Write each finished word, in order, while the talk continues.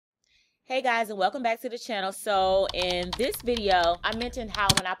Hey guys, and welcome back to the channel. So in this video, I mentioned how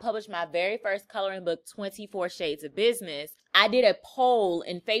when I published my very first coloring book, 24 Shades of Business, I did a poll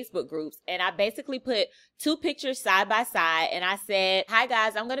in Facebook groups, and I basically put two pictures side by side, and I said, hi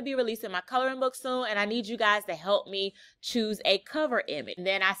guys, I'm going to be releasing my coloring book soon, and I need you guys to help me choose a cover image. And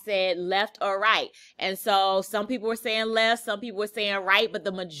then I said left or right. And so some people were saying left, some people were saying right, but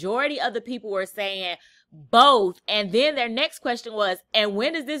the majority of the people were saying both. And then their next question was, and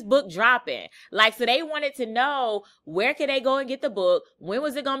when is this book dropping? Like, so they wanted to know, where can they go and get the book? When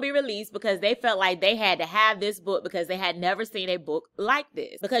was it going to be released? Because they felt like they had to have this book because they had never seen a book like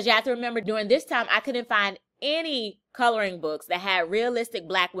this. Because you have to remember, during this time, I couldn't find any coloring books that had realistic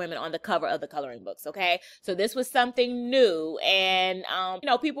Black women on the cover of the coloring books, okay? So this was something new, and you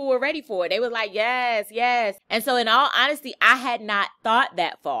know, people were ready for it. They were like, yes, yes. And so in all honesty, I had not thought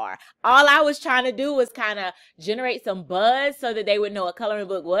that far. All I was trying to do was kind of generate some buzz so that they would know a coloring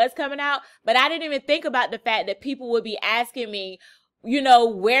book was coming out, but I didn't even think about the fact that people would be asking me, you know,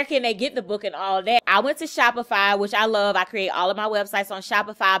 where can they get the book and all that. I went to Shopify, which I love. I create all of my websites on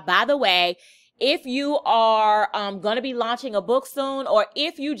Shopify. By the way, if you are going to be launching a book soon, or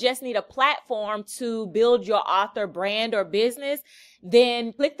if you just need a platform to build your author brand or business,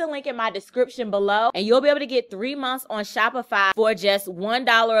 then click the link in my description below and you'll be able to get 3 months on Shopify for just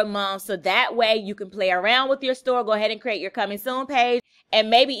 $1 a month. So that way you can play around with your store, go ahead and create your coming soon page, and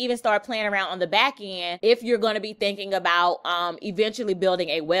maybe even start playing around on the back end if you're going to be thinking about eventually building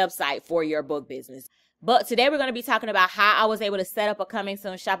a website for your book business. But today we're going to be talking about how I was able to set up a coming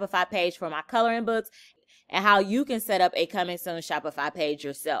soon Shopify page for my coloring books and how you can set up a coming soon Shopify page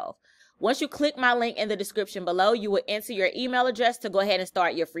yourself. Once you click my link in the description below, you will enter your email address to go ahead and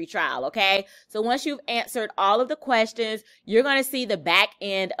start your free trial, okay? So once you've answered all of the questions, you're going to see the back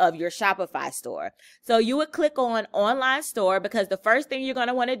end of your Shopify store. So you would click on Online Store, because the first thing you're going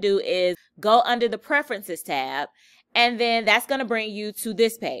to want to do is go under the Preferences tab. And then that's going to bring you to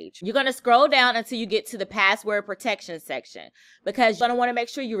this page. You're going to scroll down until you get to the password protection section, because you're going to want to make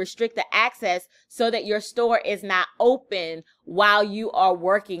sure you restrict the access so that your store is not open while you are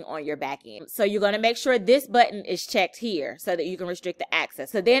working on your back end. So you're going to make sure this button is checked here so that you can restrict the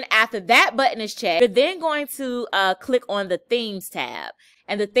access. So then after that button is checked, you're then going to click on the Themes tab.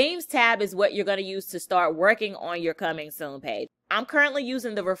 And the Themes tab is what you're going to use to start working on your coming soon page. I'm currently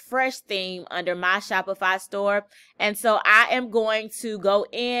using the Refresh theme under my Shopify store. And so I am going to go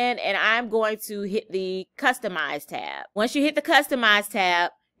in and I'm going to hit the Customize tab. Once you hit the Customize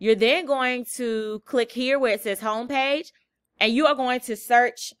tab, you're then going to click here where it says Homepage, and you are going to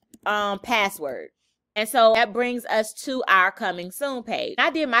search password. And so that brings us to our coming soon page. I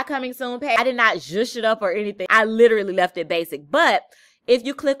did my coming soon page. I did not zhuzh it up or anything. I literally left it basic. But if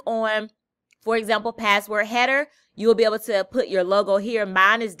you click on, for example, password header, you will be able to put your logo here.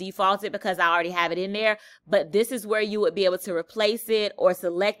 Mine is defaulted because I already have it in there, but this is where you would be able to replace it or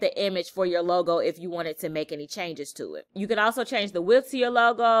select the image for your logo if you wanted to make any changes to it. You can also change the width to your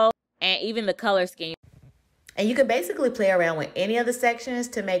logo and even the color scheme. And you can basically play around with any of the sections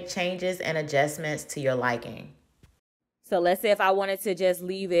to make changes and adjustments to your liking. So let's say if I wanted to just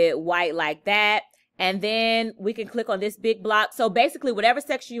leave it white like that, and then we can click on this big block. So basically, whatever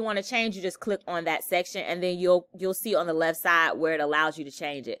section you want to change, you just click on that section, and then you'll see on the left side where it allows you to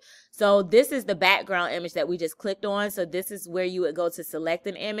change it. So this is the background image that we just clicked on. So this is where you would go to select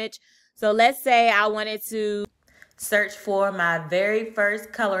an image. So let's say I wanted to search for my very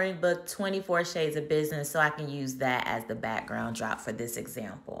first coloring book, 24 Shades of Business, so I can use that as the background drop for this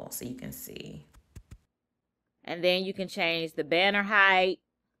example, so you can see. And then you can change the banner height.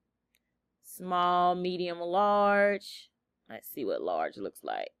 Small, medium, large. Let's see what large looks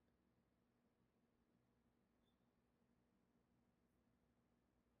like.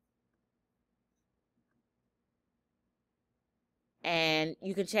 And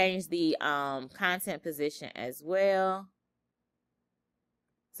you can change the content position as well.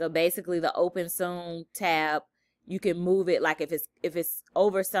 So basically the Open Soon tab, you can move it, like if it's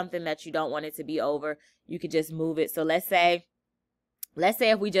over something that you don't want it to be over, you could just move it. So let's say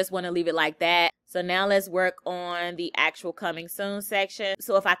if we just want to leave it like that. So now let's work on the actual coming soon section.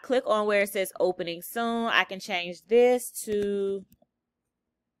 So if I click on where it says opening soon, I can change this to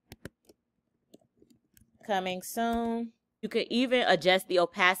coming soon. You could even adjust the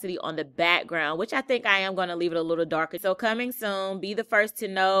opacity on the background, which I think I am going to leave it a little darker. So coming soon, be the first to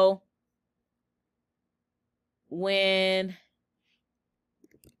know when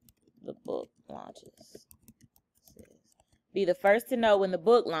the book launches. Be the first to know when the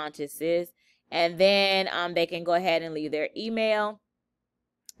book launches, sis. And then they can go ahead and leave their email.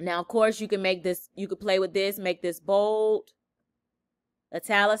 Now, of course, you can make this, you could play with this, make this bold.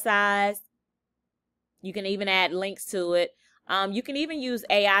 italicized. You can even add links to it. You can even use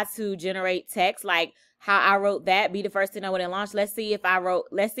AI to generate text, like how I wrote that. Be the first to know when it launched. Let's see if I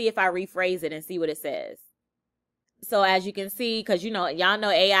rephrase it and see what it says. So as you can see, because y'all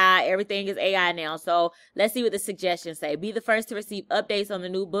know AI, everything is AI now. So let's see what the suggestions say. Be the first to receive updates on the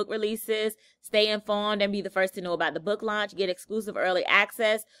new book releases. Stay informed and be the first to know about the book launch. Get exclusive early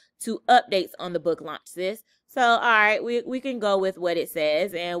access to updates on the book launch, sis. So, all right, we can go with what it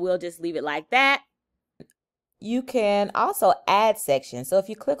says and we'll just leave it like that. You can also add sections. So if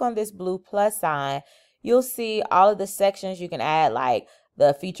you click on this blue plus sign, you'll see all of the sections you can add, like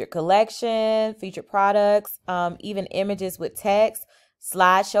the featured collection, featured products, even images with text,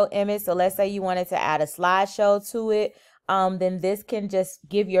 slideshow image. So let's say you wanted to add a slideshow to it. Then this can just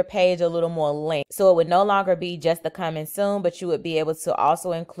give your page a little more length. So it would no longer be just the coming soon, but you would be able to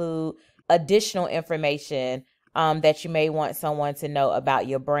also include additional information that you may want someone to know about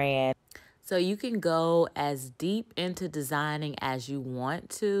your brand. So you can go as deep into designing as you want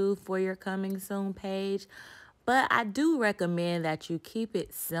to for your coming soon page. But I do recommend that you keep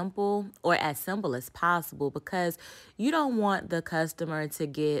it simple, or as simple as possible, because you don't want the customer to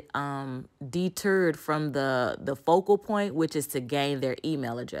get deterred from the focal point, which is to gain their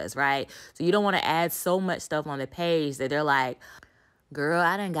email address, right? So you don't want to add so much stuff on the page that they're like, girl,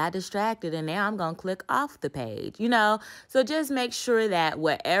 I done got distracted and now I'm going to click off the page, So just make sure that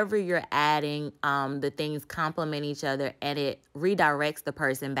whatever you're adding, the things complement each other and it redirects the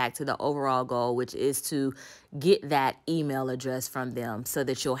person back to the overall goal, which is to get that email address from them so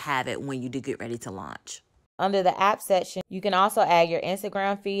that you'll have it when you do get ready to launch. Under the app section, you can also add your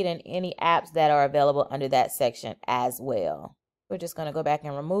Instagram feed and any apps that are available under that section as well. We're just going to go back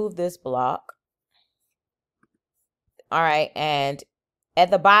and remove this block. All right, and at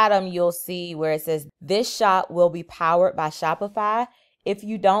the bottom, you'll see where it says, this shop will be powered by Shopify. If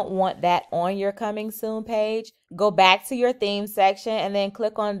you don't want that on your coming soon page, go back to your theme section and then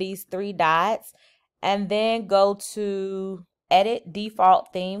click on these 3 dots and then go to edit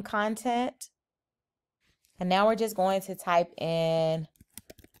default theme content. And now we're just going to type in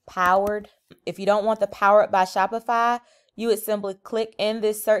powered. If you don't want the powered by Shopify, you would simply click in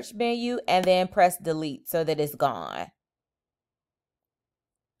this search menu and then press delete so that it's gone.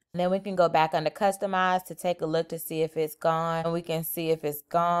 And then we can go back under customize to take a look to see if it's gone. And we can see if it's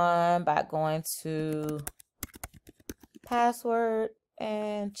gone by going to password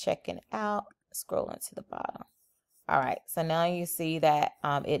and checking it out, scrolling to the bottom. All right, so now you see that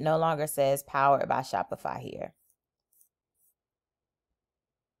it no longer says powered by Shopify here.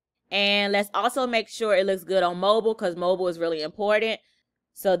 And let's also make sure it looks good on mobile, because mobile is really important.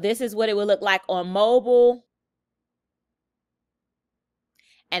 So this is what it would look like on mobile.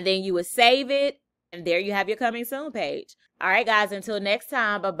 And then you would save it, and there you have your coming soon page. All right, guys, until next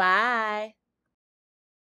time, bye-bye.